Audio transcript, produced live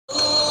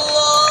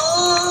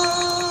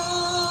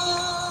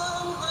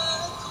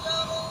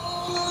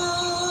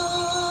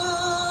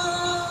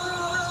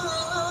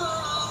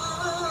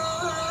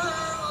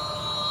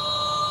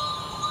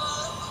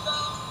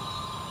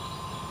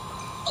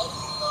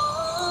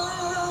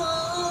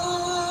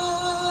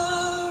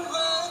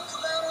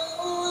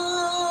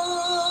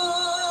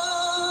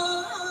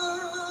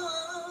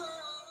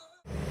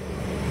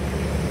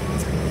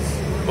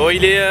Bon,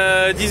 il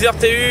est 10h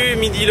TU,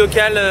 midi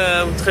local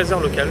ou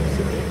 13h local.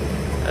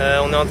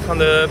 On est en train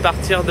de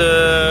partir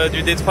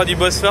du détroit du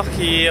Bosphore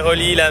qui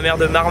relie la mer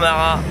de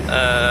Marmara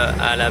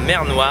à la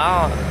mer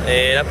Noire.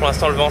 Et là pour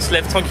l'instant le vent se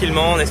lève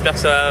tranquillement, on espère que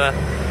ça va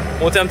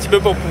monter un petit peu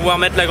pour pouvoir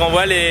mettre la grand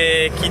voile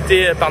et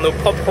quitter par nos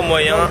propres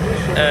moyens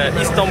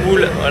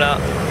Istanbul. Voilà,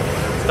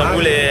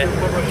 Istanbul est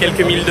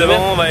quelques milles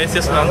devant, on va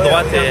essayer sur notre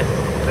droite et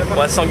on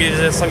va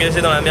s'engager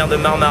dans la mer de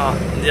Marmara,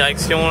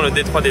 direction le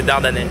détroit des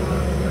Dardanelles.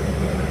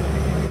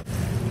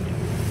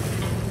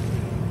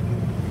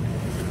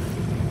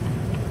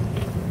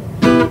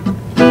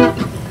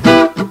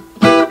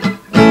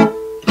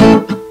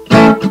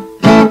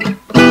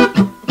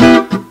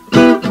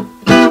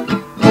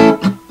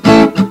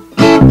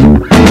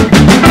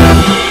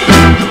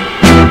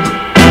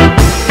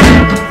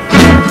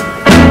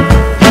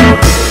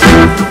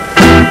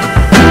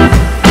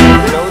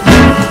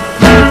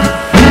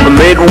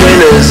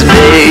 Winter's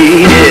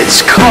day,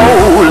 it's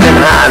cold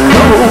and I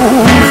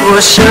know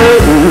for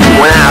certain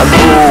when I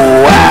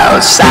go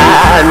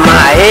outside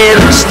my head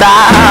will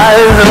start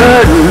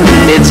hurting.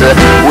 It's a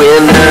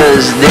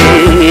winter's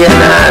day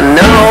and I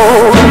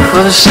know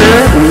for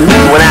certain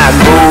when I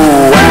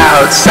go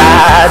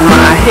outside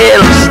my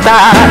head will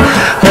start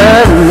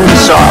hurting.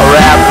 So I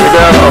wrap it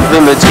up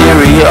in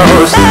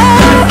materials to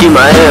keep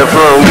my hair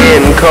from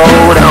getting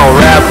cold. I'll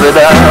wrap it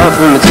up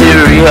in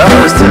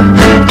materials to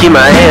keep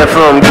my hair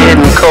from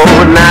getting cold.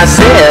 And I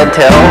said,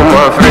 tell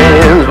my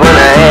friends when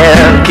I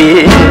have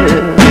kids.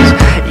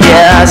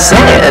 Yeah, I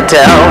said,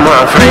 tell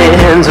my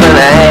friends when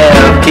I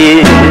have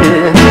kids.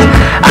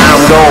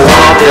 I'm gonna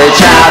want the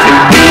child to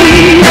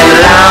be a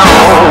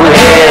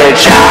long-haired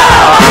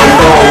child. I'm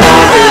gonna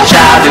want the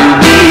child to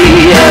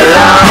be a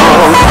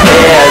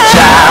long-haired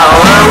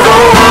child. I'm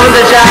gonna want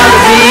the child to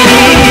be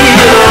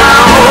a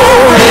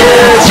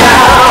long-haired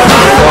child.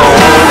 I'm gonna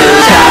want the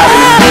child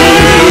to be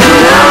a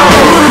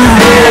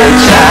long-haired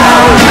child.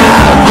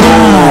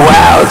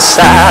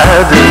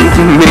 Outside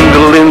and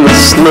mingle in the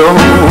snow.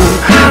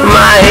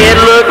 My head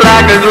look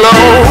like a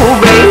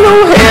globe, ain't no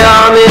hair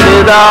on it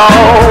at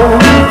all.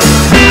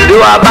 Do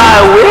I buy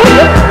a wig?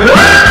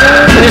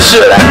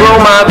 Should I grow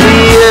my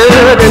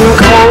beard and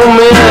comb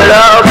it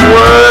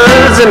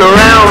upwards and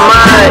around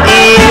my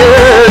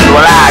ears?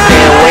 Well, I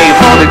can't wait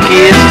for the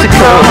kids to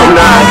come.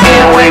 I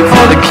can't wait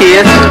for the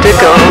kids to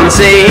come and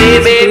say, hey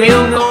baby,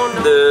 you gonna...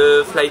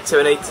 The flight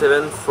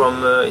 787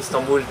 from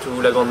Istanbul to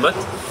La Grande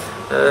Motte.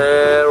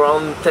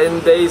 Around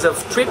 10 days of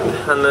trip,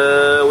 and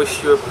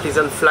wish you a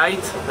pleasant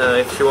flight.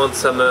 If you want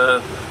some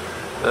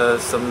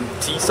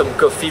tea, some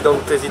coffee,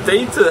 don't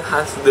hesitate,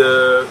 ask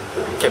the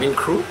cabin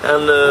crew.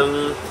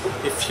 And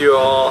if you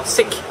are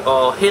sick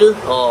or ill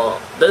or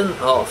done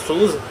or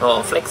froze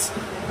or flex,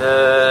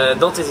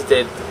 don't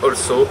hesitate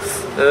also.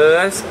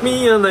 Ask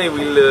me and I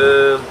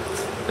will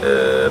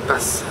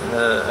pass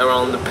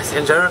around the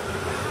passenger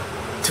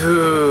to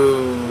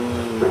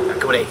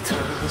accommodate.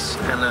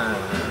 And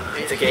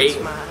it's okay.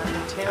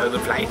 Have a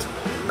good flight.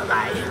 Bye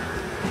bye.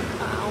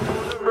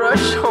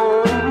 Rush home.